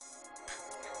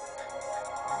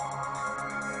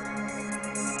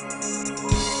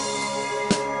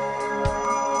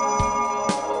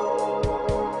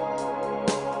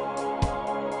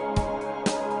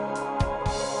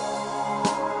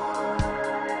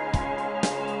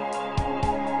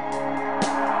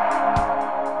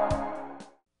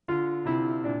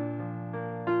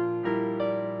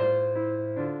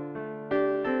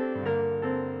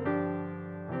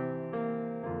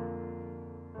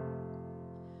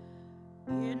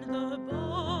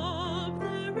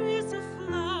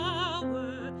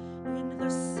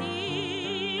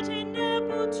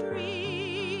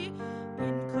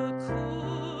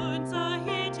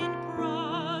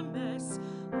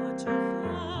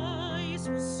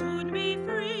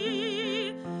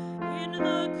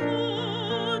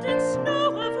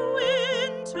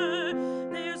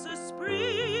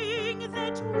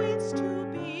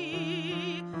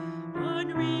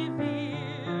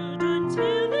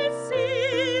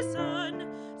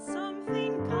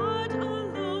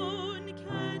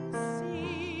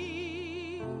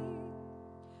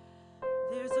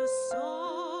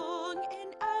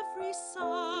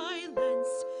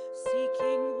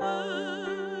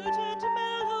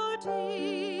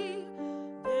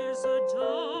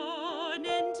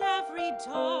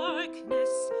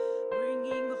darkness,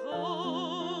 bringing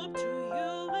hope to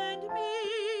you and me.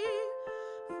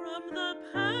 From the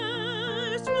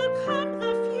past will come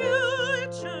the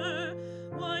future,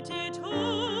 what it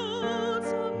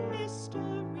holds a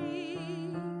mystery,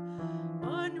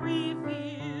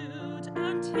 unrevealed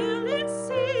until its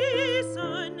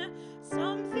season,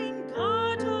 something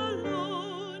God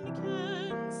alone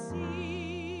can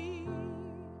see.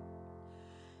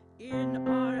 In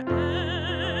our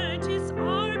end is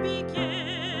our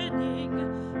beginning,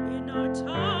 in our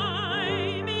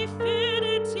time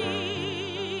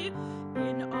infinity,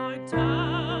 in our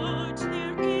doubt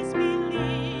there is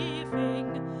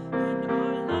believing, in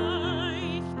our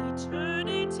life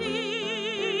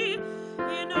eternity,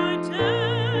 in our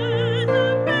death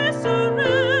a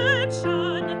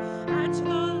resurrection, at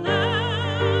the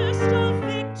last a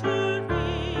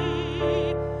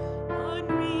victory,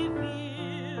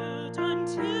 unrevealed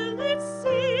until its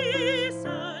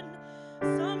season,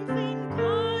 something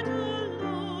God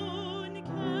alone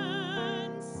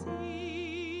can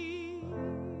see.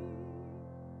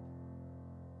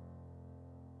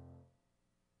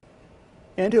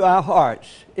 Into our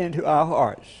hearts, into our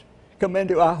hearts. Come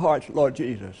into our hearts, Lord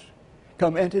Jesus.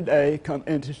 Come in today, come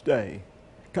in to stay.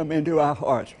 Come into our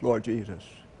hearts, Lord Jesus.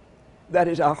 That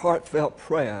is our heartfelt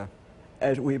prayer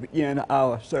as we begin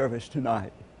our service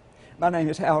tonight. My name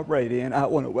is Hal Brady, and I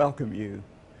want to welcome you.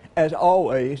 As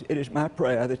always, it is my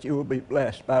prayer that you will be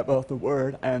blessed by both the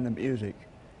word and the music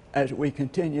as we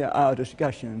continue our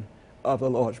discussion of the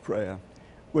Lord's Prayer.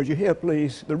 Would you hear,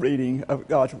 please, the reading of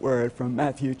God's word from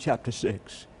Matthew chapter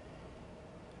 6.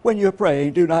 When you're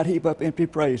praying, do not heap up empty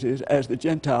praises as the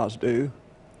Gentiles do,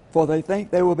 for they think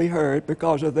they will be heard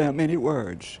because of their many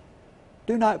words.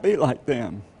 Do not be like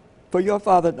them, for your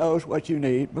Father knows what you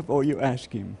need before you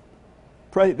ask Him.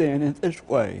 Pray then in this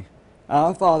way: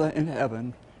 Our Father in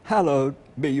heaven, hallowed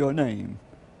be your name.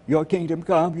 Your kingdom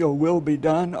come, your will be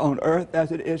done on earth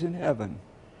as it is in heaven.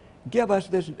 Give us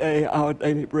this day our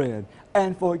daily bread,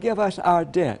 and forgive us our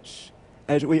debts,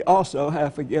 as we also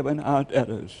have forgiven our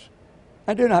debtors.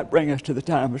 And do not bring us to the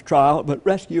time of trial, but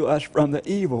rescue us from the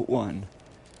evil one.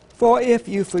 For if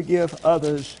you forgive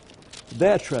others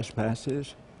their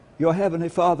trespasses, your heavenly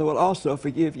Father will also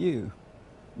forgive you.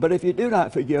 But if you do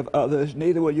not forgive others,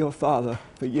 neither will your Father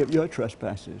forgive your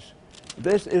trespasses.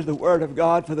 This is the word of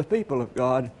God for the people of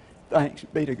God. Thanks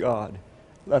be to God.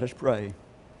 Let us pray.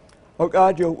 Oh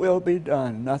God, your will be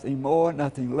done, nothing more,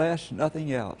 nothing less,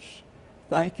 nothing else.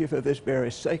 Thank you for this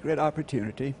very sacred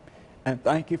opportunity, and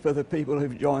thank you for the people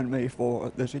who've joined me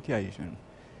for this occasion.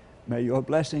 May your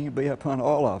blessing be upon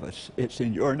all of us. It's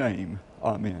in your name.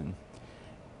 Amen.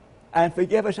 And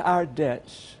forgive us our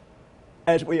debts,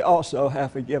 as we also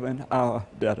have forgiven our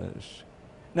debtors.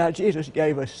 Now, Jesus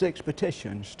gave us 6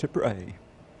 petitions to pray.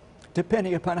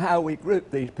 Depending upon how we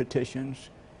group these petitions,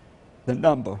 the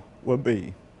number will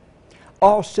be.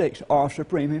 All 6 are of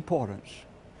supreme importance.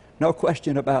 No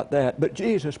question about that. But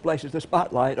Jesus places the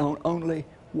spotlight on only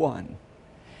one.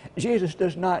 Jesus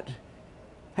does not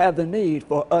have the need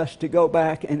for us to go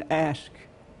back and ask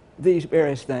these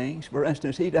various things. For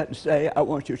instance, he doesn't say, I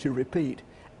want you to repeat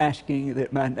asking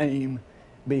that my name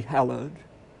be hallowed,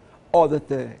 or that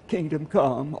the kingdom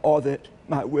come, or that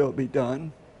my will be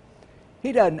done.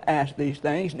 He doesn't ask these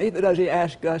things, neither does he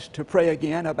ask us to pray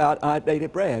again about our daily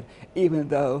bread, even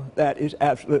though that is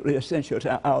absolutely essential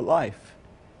to our life.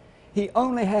 He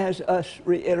only has us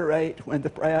reiterate when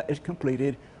the prayer is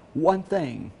completed one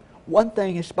thing. One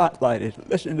thing is spotlighted.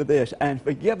 Listen to this: and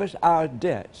forgive us our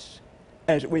debts,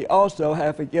 as we also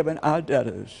have forgiven our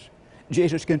debtors.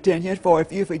 Jesus continues, for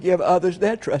if you forgive others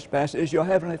their trespasses, your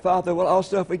heavenly Father will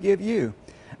also forgive you.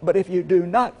 But if you do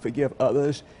not forgive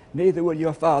others, neither will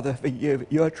your Father forgive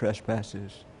your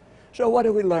trespasses. So what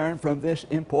do we learn from this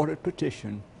important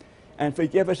petition? And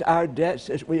forgive us our debts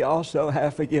as we also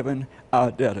have forgiven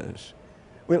our debtors.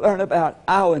 We learn about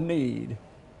our need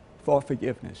for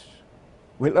forgiveness.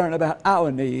 We learn about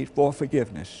our need for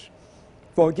forgiveness.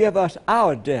 Forgive us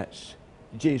our debts,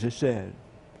 Jesus said.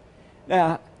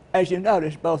 Now, as you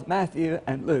notice, both Matthew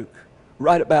and Luke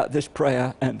write about this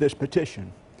prayer and this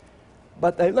petition,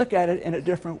 but they look at it in a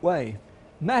different way.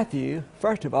 Matthew,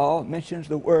 first of all, mentions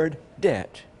the word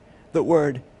debt. The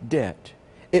word debt.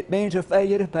 It means a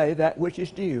failure to pay that which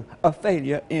is due, a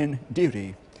failure in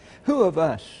duty. Who of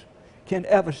us can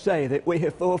ever say that we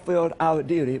have fulfilled our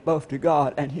duty both to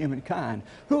God and humankind?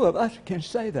 Who of us can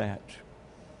say that?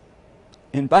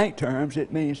 In bank terms,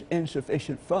 it means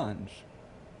insufficient funds.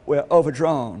 We're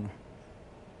overdrawn.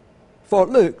 For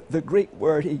Luke, the Greek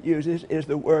word he uses is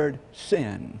the word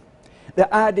sin.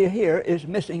 The idea here is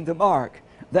missing the mark.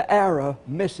 The arrow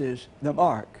misses the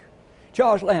mark.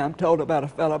 Charles Lamb told about a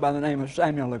fellow by the name of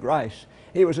Samuel LaGrice.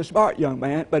 He was a smart young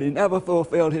man, but he never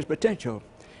fulfilled his potential.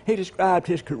 He described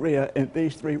his career in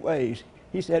these three ways.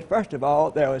 He said, first of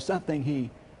all, there was something he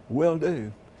will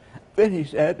do. Then he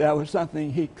said there was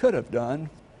something he could have done.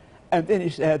 And then he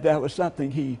said there was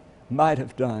something he might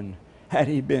have done had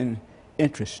he been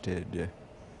interested.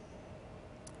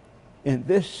 In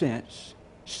this sense,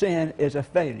 sin is a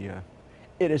failure.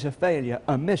 It is a failure,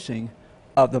 a missing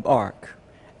of the mark.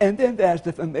 And then there's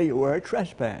the familiar word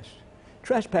trespass.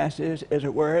 Trespass is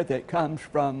a word that comes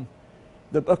from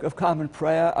the Book of Common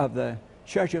Prayer of the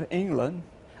Church of England,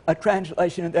 a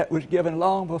translation that was given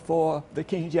long before the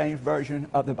King James Version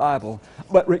of the Bible.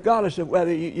 But regardless of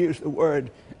whether you use the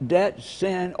word debt,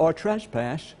 sin, or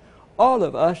trespass, all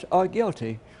of us are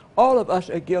guilty. All of us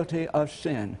are guilty of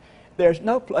sin. There's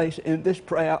no place in this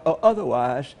prayer or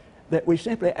otherwise that we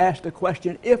simply ask the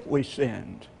question if we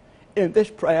sinned. In this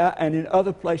prayer and in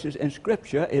other places in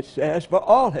Scripture, it says, for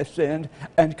all have sinned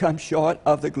and come short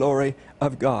of the glory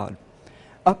of God.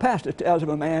 A pastor tells of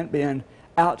a man being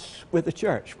out with the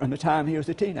church from the time he was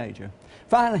a teenager.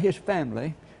 Finally, his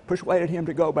family persuaded him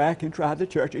to go back and try the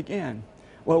church again.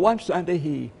 Well, one Sunday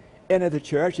he entered the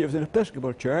church. It was an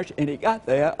Episcopal church, and he got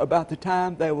there about the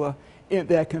time they were in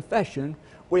their confession.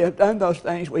 We have done those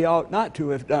things we ought not to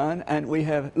have done, and we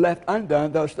have left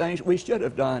undone those things we should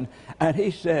have done. And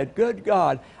he said, good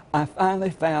God, I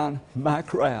finally found my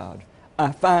crowd.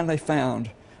 I finally found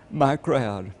my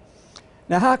crowd.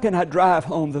 Now, how can I drive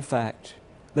home the fact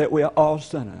that we are all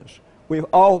sinners? We've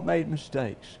all made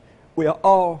mistakes. We are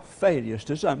all failures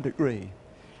to some degree.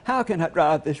 How can I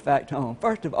drive this fact home?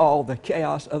 First of all, the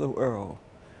chaos of the world.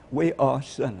 We are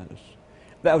sinners.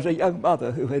 There was a young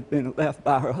mother who had been left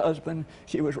by her husband.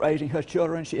 She was raising her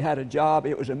children. She had a job.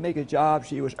 It was a meager job.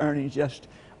 She was earning just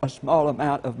a small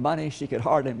amount of money. She could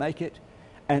hardly make it.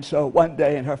 And so one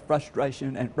day in her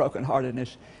frustration and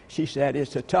brokenheartedness, she said,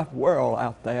 it's a tough world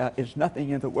out there. It's nothing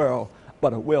in the world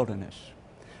but a wilderness.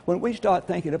 When we start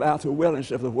thinking about the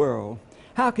wilderness of the world,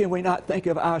 how can we not think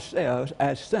of ourselves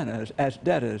as sinners, as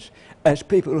debtors, as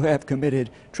people who have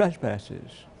committed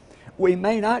trespasses? We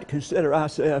may not consider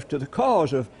ourselves to the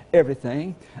cause of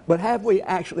everything, but have we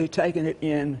actually taken it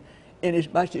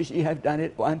inasmuch as ye have done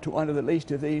it unto one of the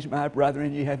least of these, my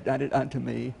brethren, ye have done it unto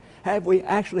me? Have we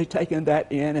actually taken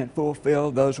that in and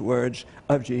fulfilled those words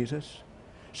of Jesus?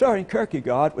 Søren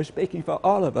Kierkegaard was speaking for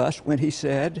all of us when he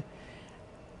said,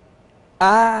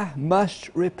 I must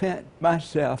repent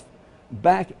myself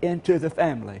back into the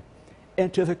family,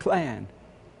 into the clan,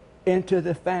 into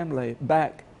the family,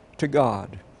 back to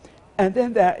God. And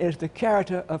then there is the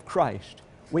character of Christ.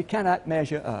 We cannot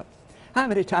measure up. How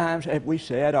many times have we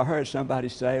said or heard somebody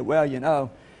say, well, you know,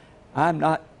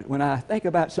 when I think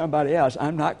about somebody else,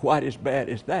 I'm not quite as bad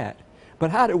as that.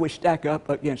 But how do we stack up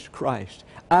against Christ?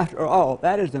 After all,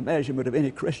 that is the measurement of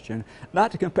any Christian,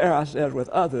 not to compare ourselves with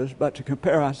others, but to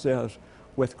compare ourselves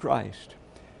with Christ.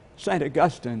 St.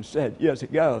 Augustine said years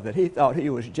ago that he thought he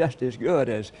was just as good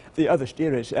as the other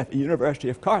students at the University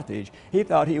of Carthage. He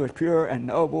thought he was pure and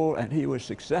noble and he was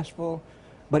successful.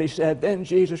 But he said, then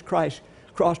Jesus Christ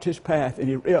crossed his path and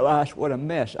he realized what a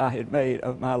mess I had made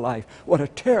of my life. What a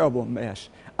terrible mess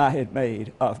I had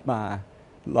made of my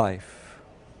life.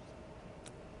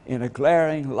 In a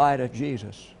glaring light of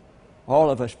Jesus,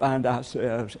 all of us find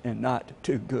ourselves in not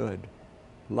too good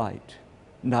light.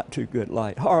 Not too good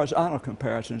light. Horizontal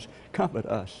comparisons comfort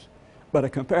us, but a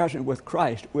comparison with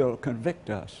Christ will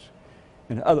convict us.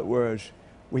 In other words,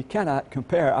 we cannot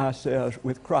compare ourselves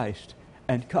with Christ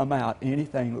and come out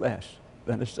anything less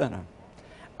than a sinner.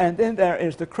 And then there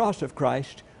is the cross of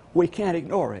Christ. We can't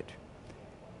ignore it.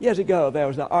 Years ago, there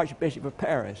was the Archbishop of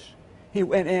Paris. He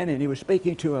went in and he was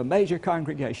speaking to a major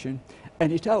congregation,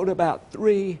 and he told about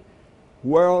 3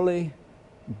 worldly,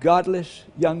 godless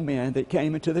young men that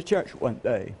came into the church one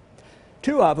day.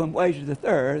 2 of them wagered the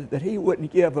third that he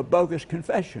wouldn't give a bogus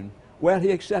confession. Well,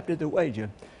 he accepted the wager.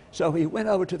 So he went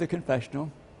over to the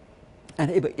confessional and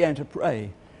he began to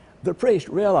pray. The priest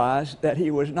realized that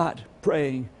he was not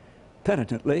praying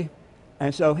penitently,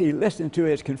 and so he listened to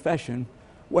his confession.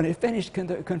 When he finished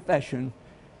the confession,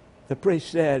 the priest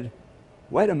said,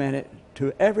 wait a minute,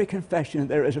 to every confession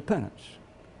there is a penance.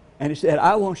 And he said,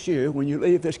 I want you, when you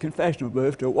leave this confessional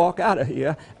booth, to walk out of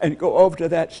here and go over to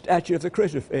that statue of the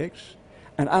crucifix,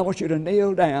 and I want you to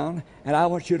kneel down, and I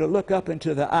want you to look up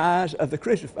into the eyes of the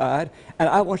crucified, and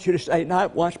I want you to say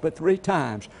not once but 3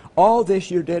 times, all this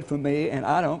you did for me, and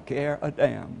I don't care a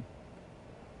damn.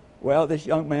 Well, this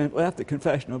young man left the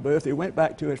confessional booth. He went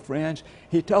back to his friends.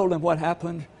 He told them what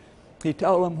happened. He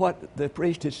told them what the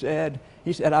priest had said.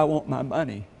 He said, I want my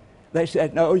money. They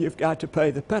said, no, you've got to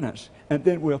pay the penance, and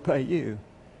then we'll pay you.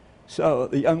 So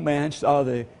the young man saw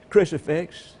the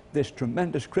crucifix, this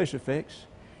tremendous crucifix.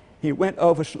 He went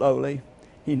over slowly,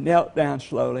 he knelt down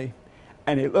slowly,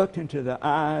 and he looked into the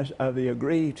eyes of the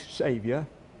aggrieved Savior,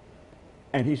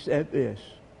 and he said this,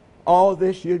 all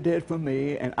this you did for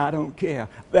me, and I don't care.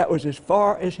 That was as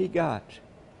far as he got.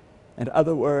 In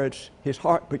other words, his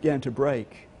heart began to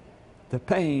break. The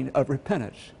pain of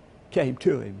repentance came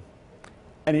to him.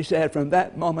 And he said from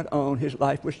that moment on, his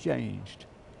life was changed.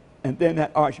 And then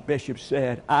that archbishop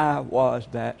said, I was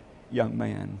that young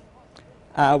man.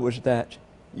 I was that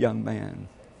young man.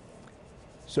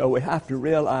 So we have to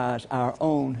realize our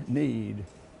own need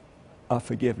of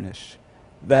forgiveness.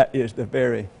 That is the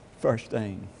very first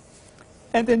thing.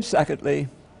 And then secondly,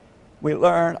 we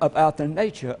learn about the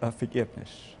nature of forgiveness.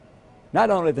 Not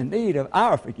only the need of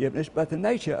our forgiveness, but the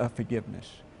nature of forgiveness.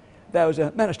 There was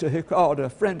a minister who called a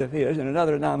friend of his in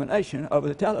another denomination over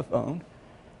the telephone,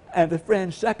 and the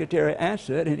friend's secretary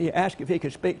answered, and he asked if he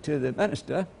could speak to the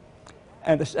minister,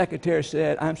 and the secretary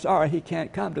said, I'm sorry, he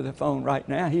can't come to the phone right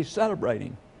now, he's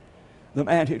celebrating. The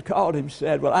man who'd called him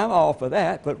said, well, I'm all for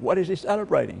that, but what is he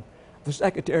celebrating? The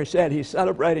secretary said, he's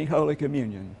celebrating Holy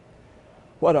Communion.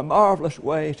 What a marvelous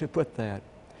way to put that.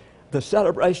 The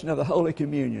celebration of the Holy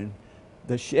Communion,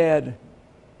 the shed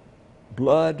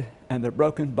blood and the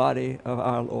broken body of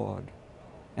our Lord.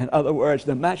 In other words,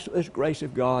 the matchless grace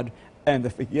of God and the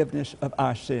forgiveness of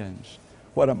our sins.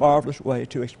 What a marvelous way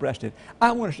to express it.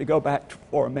 I want us to go back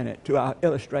for a minute to our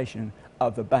illustration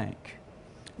of the bank.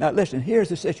 Now listen, here's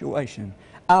the situation.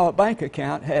 Our bank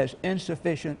account has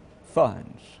insufficient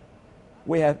funds.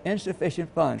 We have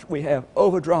insufficient funds. We have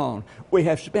overdrawn. We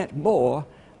have spent more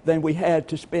than we had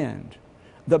to spend.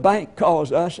 The bank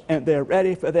calls us and they're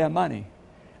ready for their money.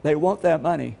 They want their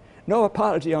money. No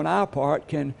apology on our part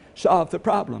can solve the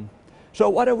problem. So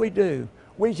what do?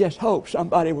 We just hope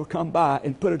somebody will come by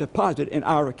and put a deposit in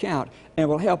our account and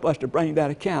will help us to bring that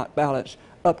account balance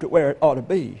up to where it ought to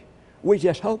be. We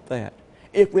just hope that.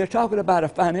 If we're talking about a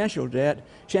financial debt,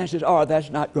 chances are that's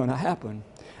not going to happen.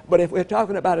 But if we're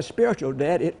talking about a spiritual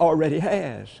debt, it already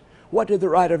has. What did the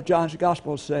writer of John's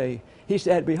Gospel say? He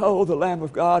said, behold the Lamb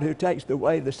of God who takes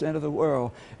away the sin of the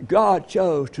world. God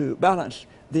chose to balance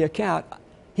the account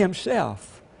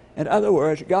himself. In other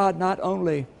words, God not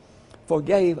only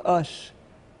forgave us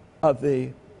of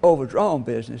the overdrawn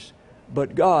business,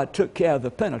 but God took care of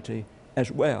the penalty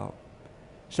as well.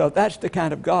 So that's the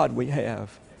kind of God we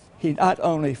have. He not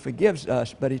only forgives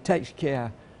us, but he takes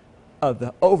care of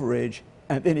the overage,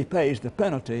 and then he pays the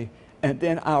penalty, and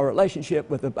then our relationship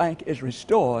with the bank is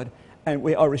restored, and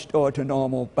we are restored to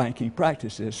normal banking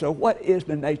practices. So what is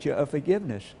the nature of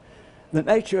forgiveness? The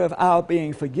nature of our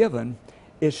being forgiven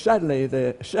is suddenly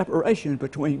the separation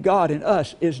between God and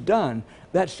us is done.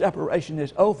 That separation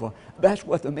is over. That's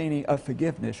what the meaning of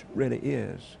forgiveness really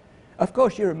is. Of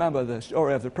course, you remember the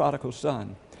story of the prodigal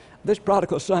son. This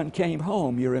prodigal son came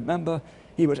home. You remember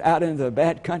he was out in the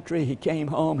bad country. He came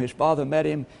home. His father met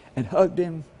him and hugged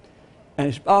him. And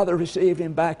his father received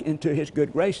him back into his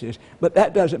good graces. But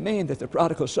that doesn't mean that the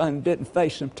prodigal son didn't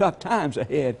face some tough times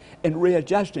ahead in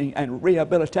readjusting and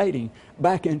rehabilitating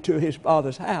back into his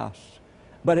father's house.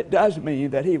 But it does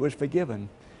mean that he was forgiven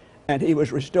and he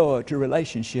was restored to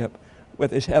relationship with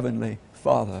his heavenly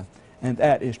Father. And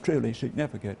that is truly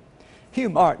significant. Hugh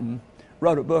Martin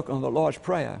wrote a book on the Lord's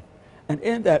Prayer. And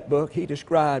in that book, he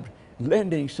described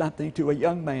lending something to a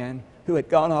young man who had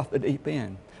gone off the deep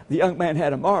end. The young man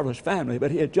had a marvelous family,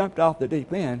 but he had jumped off the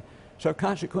deep end, so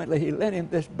consequently he lent him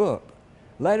this book.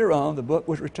 Later on, the book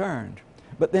was returned.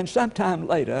 But then sometime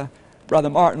later, Brother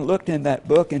Martin looked in that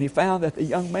book and he found that the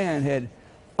young man had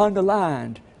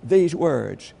underlined these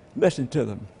words. Listen to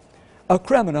them. A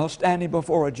criminal standing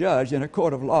before a judge in a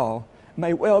court of law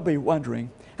may well be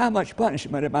wondering, how much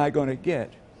punishment am I going to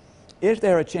get? Is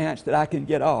there a chance that I can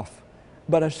get off?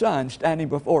 But a son standing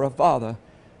before a father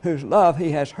whose love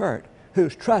he has hurt,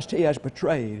 whose trust he has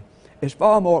betrayed, is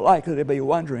far more likely to be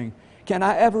wondering, can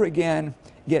I ever again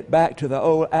get back to the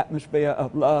old atmosphere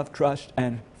of love, trust,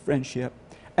 and friendship?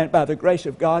 And by the grace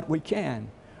of God, we can.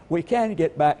 We can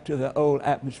get back to the old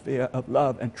atmosphere of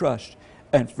love and trust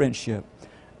and friendship.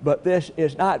 But this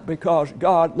is not because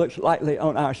God looks lightly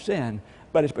on our sin,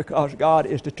 but it's because God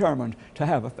is determined to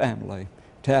have a family,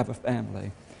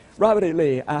 Robert E.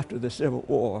 Lee, after the Civil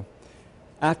War,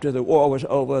 after the war was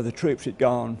over, the troops had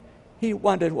gone, he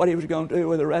wondered what he was going to do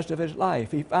with the rest of his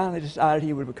life. He finally decided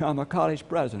he would become a college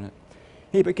president.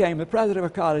 He became the president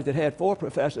of a college that had 4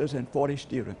 professors and 40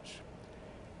 students.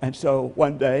 And so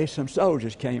one day some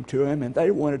soldiers came to him and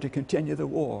they wanted to continue the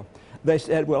war. They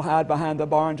said, we'll hide behind the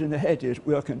barns and the hedges.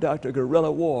 We'll conduct a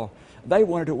guerrilla war. They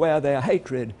wanted to wear their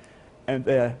hatred and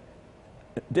their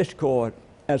discord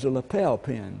as a lapel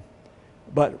pin.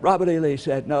 But Robert E. Lee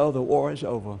said, no, the war is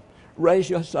over. Raise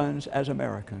your sons as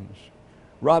Americans.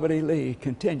 Robert E. Lee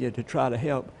continued to try to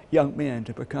help young men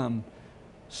to become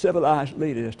civilized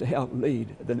leaders to help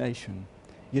lead the nation.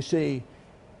 You see,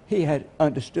 he had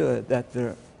understood that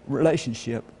the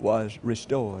relationship was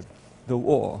restored. The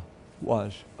war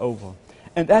was over.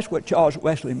 And that's what Charles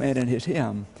Wesley meant in his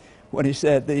hymn when he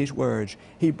said these words,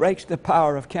 he breaks the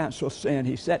power of canceled sin.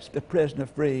 He sets the prisoner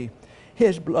free.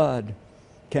 His blood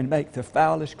can make the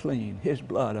foulest clean. His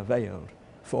blood availed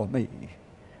for me.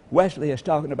 Wesley is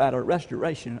talking about a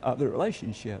restoration of the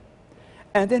relationship.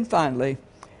 And then finally,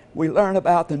 we learn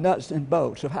about the nuts and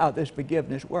bolts of how this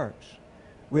forgiveness works.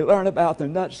 We learn about the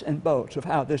nuts and bolts of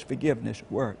how this forgiveness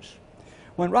works.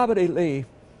 When Robert E. Lee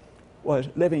was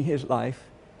living his life,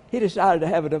 he decided to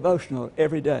have a devotional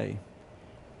every day.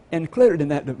 Included in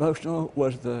that devotional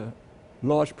was the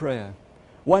Lord's Prayer.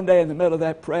 One day in the middle of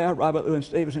that prayer, Robert Louis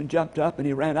Stevenson jumped up and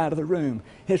he ran out of the room.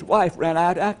 His wife ran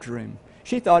out after him.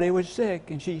 She thought he was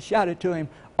sick, and she shouted to him,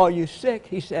 are you sick?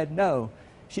 He said, no.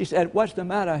 She said, what's the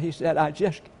matter? He said,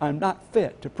 I'm not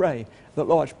fit to pray the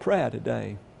Lord's Prayer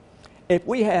today. If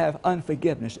we have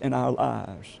unforgiveness in our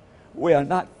lives, we are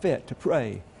not fit to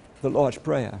pray the Lord's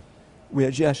Prayer. We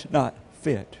are just not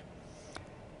fit.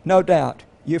 No doubt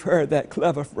you've heard that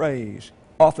clever phrase,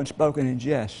 often spoken in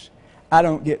jest, I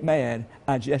don't get mad,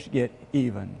 I just get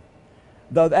even.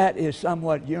 Though that is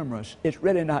somewhat humorous, it's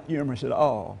really not humorous at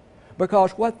all.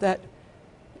 Because what that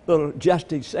little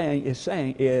jesting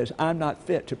saying is, I'm not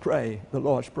fit to pray the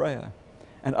Lord's Prayer.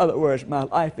 In other words, my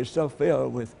life is so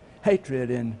filled with hatred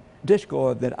and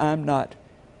discord that I'm not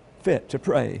fit to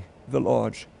pray the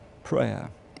Lord's Prayer.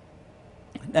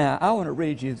 Now, I want to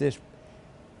read you this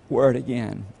word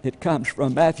again. It comes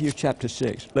from Matthew chapter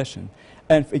 6. Listen.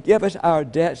 And forgive us our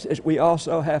debts as we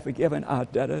also have forgiven our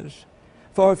debtors.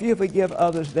 For if you forgive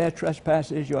others their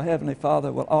trespasses, your heavenly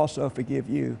Father will also forgive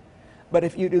you. But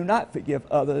if you do not forgive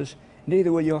others,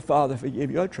 neither will your Father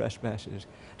forgive your trespasses.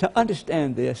 To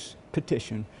understand this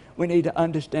petition, we need to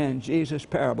understand Jesus'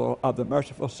 parable of the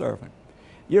merciful servant.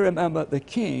 You remember the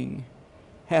king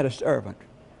had a servant.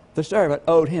 The servant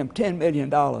owed him $10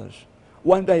 million.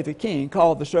 One day the king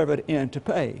called the servant in to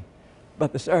pay.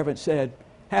 But the servant said,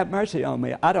 have mercy on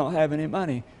me. I don't have any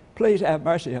money. Please have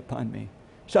mercy upon me.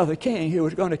 So the king, who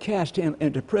was going to cast him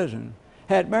into prison,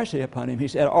 had mercy upon him. He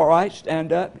said, all right,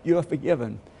 stand up. You are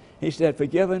forgiven. He said,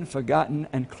 forgiven, forgotten,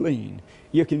 and clean.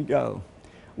 You can go.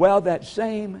 Well, that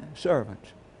same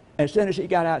servant, as soon as he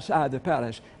got outside the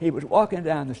palace, he was walking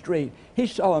down the street. He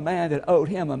saw a man that owed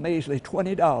him a measly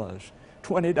 $20.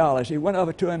 $20. He went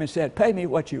over to him and said, pay me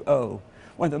what you owe.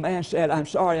 When the man said, I'm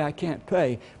sorry, I can't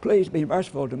pay. Please be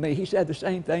merciful to me. He said the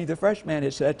same thing the first man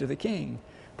had said to the king.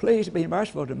 Please be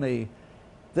merciful to me.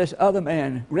 This other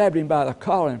man grabbed him by the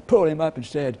collar and pulled him up and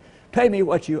said, pay me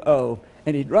what you owe.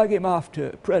 And he drug him off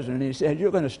to prison, and he said,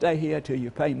 you're going to stay here till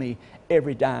you pay me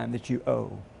every dime that you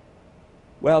owe.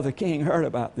 Well, the king heard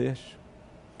about this,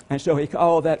 and so he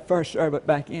called that first servant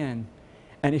back in,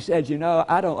 and he said, you know,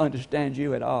 I don't understand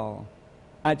you at all.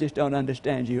 I just don't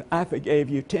understand you. I forgave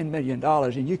you $10 million,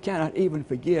 and you cannot even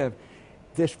forgive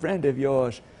this friend of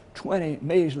yours $20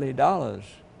 measly.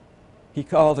 He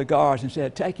called the guards and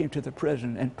said, take him to the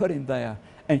prison and put him there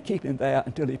and keep him there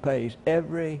until he pays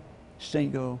every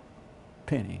single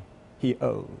penny he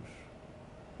owes.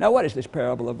 Now, what is this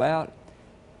parable about?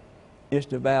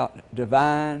 It's about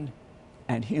divine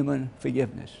and human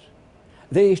forgiveness.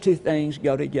 These two things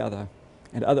go together.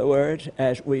 In other words,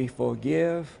 as we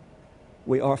forgive,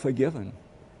 we are forgiven.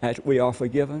 As we are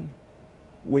forgiven,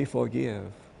 we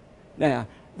forgive. Now,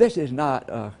 this is not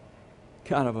a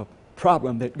kind of a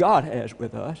problem that God has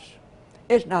with us.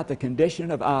 It's not the condition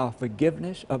of our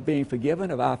forgiveness, of being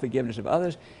forgiven, of our forgiveness of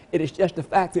others. It is just the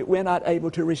fact that we're not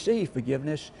able to receive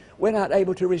forgiveness. We're not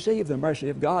able to receive the mercy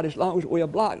of God as long as we are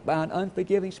blocked by an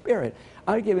unforgiving spirit.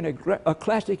 I'll give you a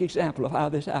classic example of how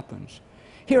this happens.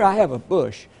 Here I have a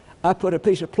bush. I put a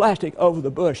piece of plastic over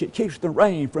the bush. It keeps the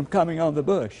rain from coming on the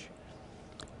bush.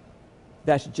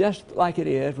 That's just like it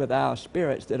is with our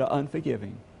spirits that are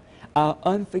unforgiving. Our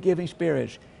unforgiving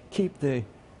spirits keep the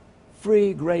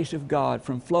free grace of God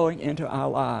from flowing into our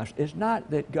lives. It's not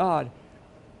that God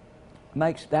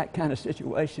makes that kind of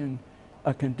situation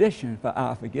a condition for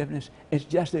our forgiveness. It's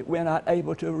just that we're not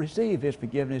able to receive His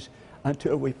forgiveness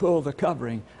until we pull the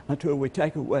covering, until we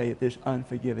take away this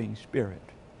unforgiving spirit.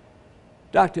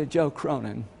 Dr. Joe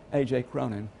Cronin, A.J.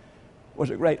 Cronin, was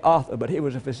a great author, but he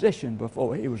was a physician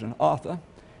before he was an author.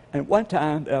 And one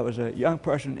time there was a young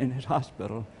person in his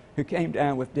hospital who came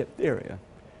down with diphtheria.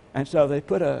 And so they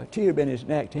put a tube in his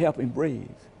neck to help him breathe.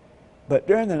 But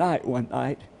during the night, one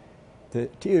night, the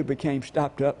tube became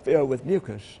stopped up, filled with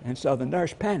mucus. And so the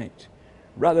nurse panicked.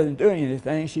 Rather than doing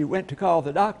anything, she went to call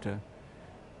the doctor.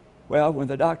 Well, when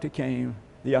the doctor came,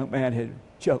 the young man had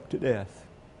choked to death.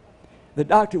 The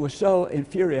doctor was so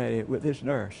infuriated with this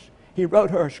nurse. He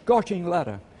wrote her a scorching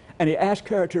letter, and he asked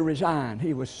her to resign.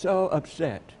 He was so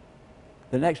upset.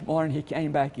 The next morning he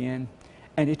came back in,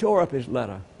 and he tore up his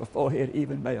letter before he had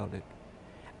even mailed it.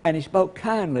 And he spoke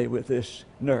kindly with this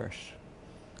nurse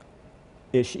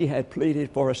as she had pleaded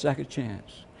for a second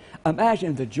chance.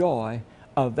 Imagine the joy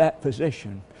of that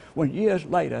physician when years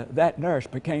later that nurse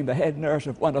became the head nurse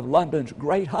of one of London's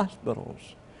great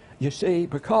hospitals. You see,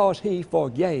 because he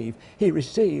forgave, he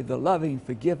received the loving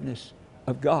forgiveness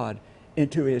of God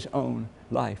into his own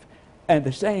life. And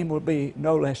the same will be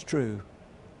no less true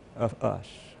of us.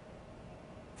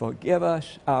 Forgive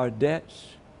us our debts,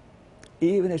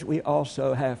 even as we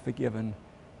also have forgiven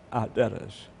our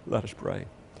debtors. Let us pray.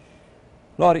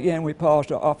 Lord, again, we pause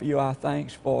to offer you our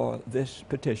thanks for this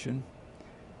petition.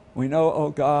 We know, oh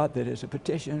God, that it's a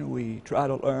petition we try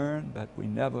to learn, but we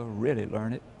never really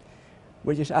learn it.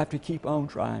 We just have to keep on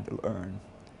trying to learn.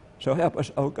 So help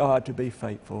us, oh God, to be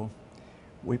faithful.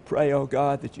 We pray, oh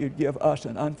God, that you'd give us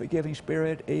an unforgiving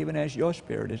spirit, even as your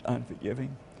spirit is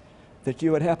unforgiving. That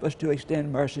you would help us to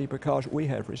extend mercy because we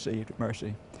have received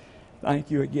mercy.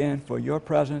 Thank you again for your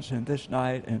presence in this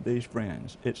night and these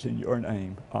friends. It's in your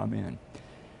name. Amen.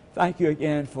 Thank you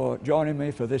again for joining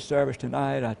me for this service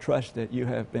tonight. I trust that you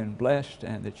have been blessed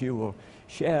and that you will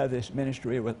share this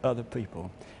ministry with other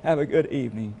people. Have a good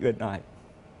evening. Good night.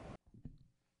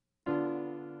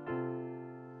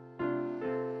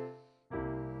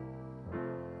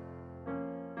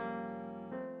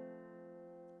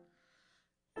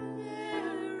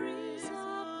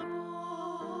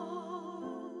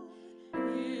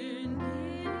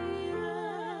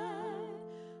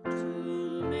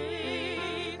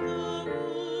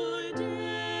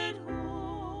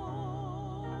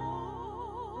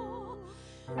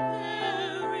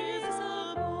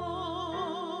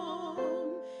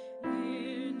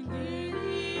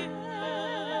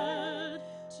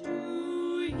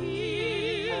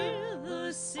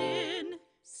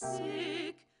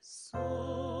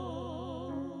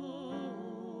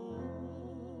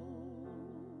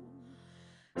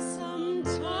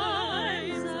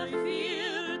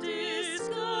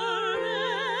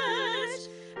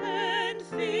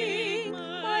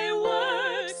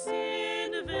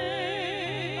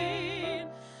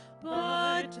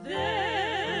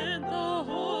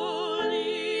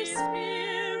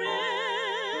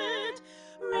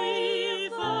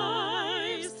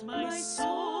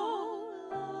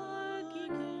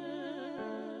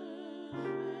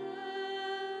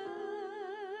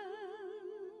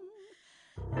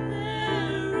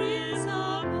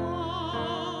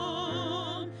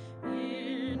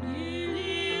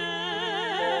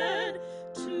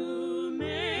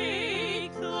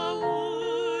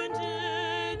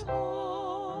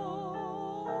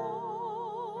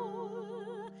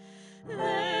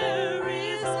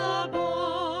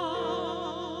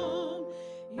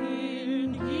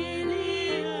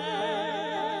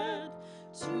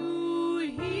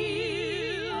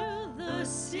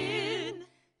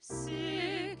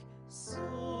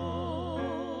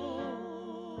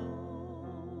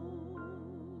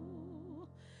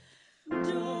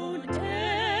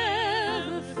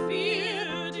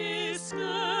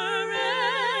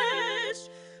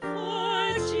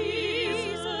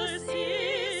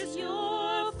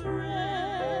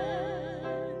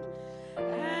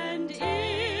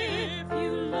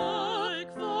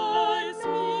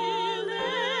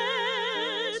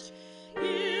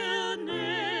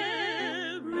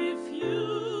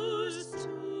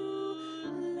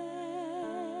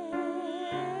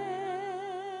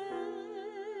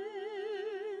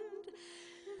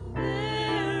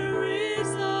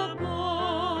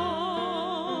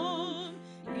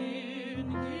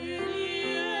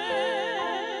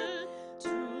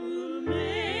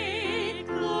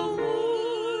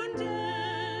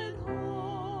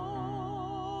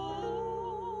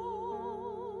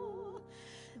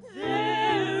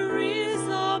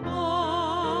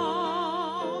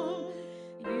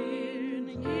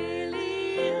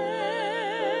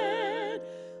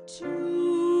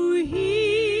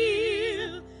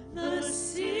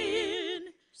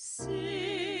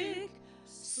 Sick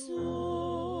soul.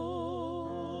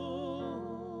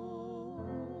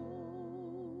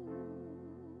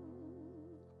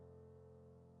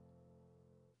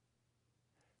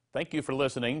 Thank you for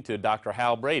listening to Dr.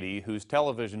 Hal Brady, whose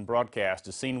television broadcast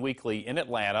is seen weekly in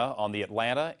Atlanta on the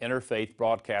Atlanta Interfaith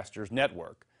Broadcasters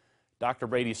Network. Dr.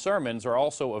 Brady's sermons are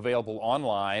also available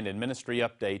online, and ministry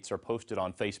updates are posted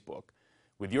on Facebook.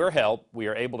 With your help, we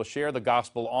are able to share the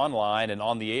gospel online and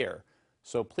on the air,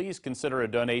 so please consider a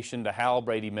donation to Hal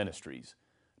Brady Ministries.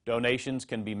 Donations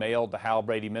can be mailed to Hal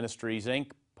Brady Ministries,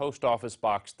 Inc., Post Office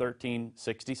Box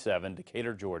 1367,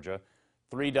 Decatur, Georgia,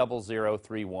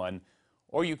 30031,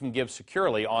 or you can give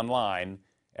securely online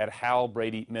at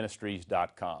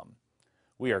halbradyministries.com.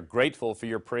 We are grateful for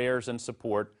your prayers and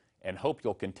support and hope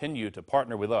you'll continue to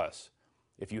partner with us.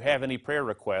 If you have any prayer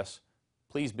requests,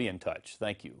 please be in touch.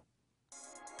 Thank you.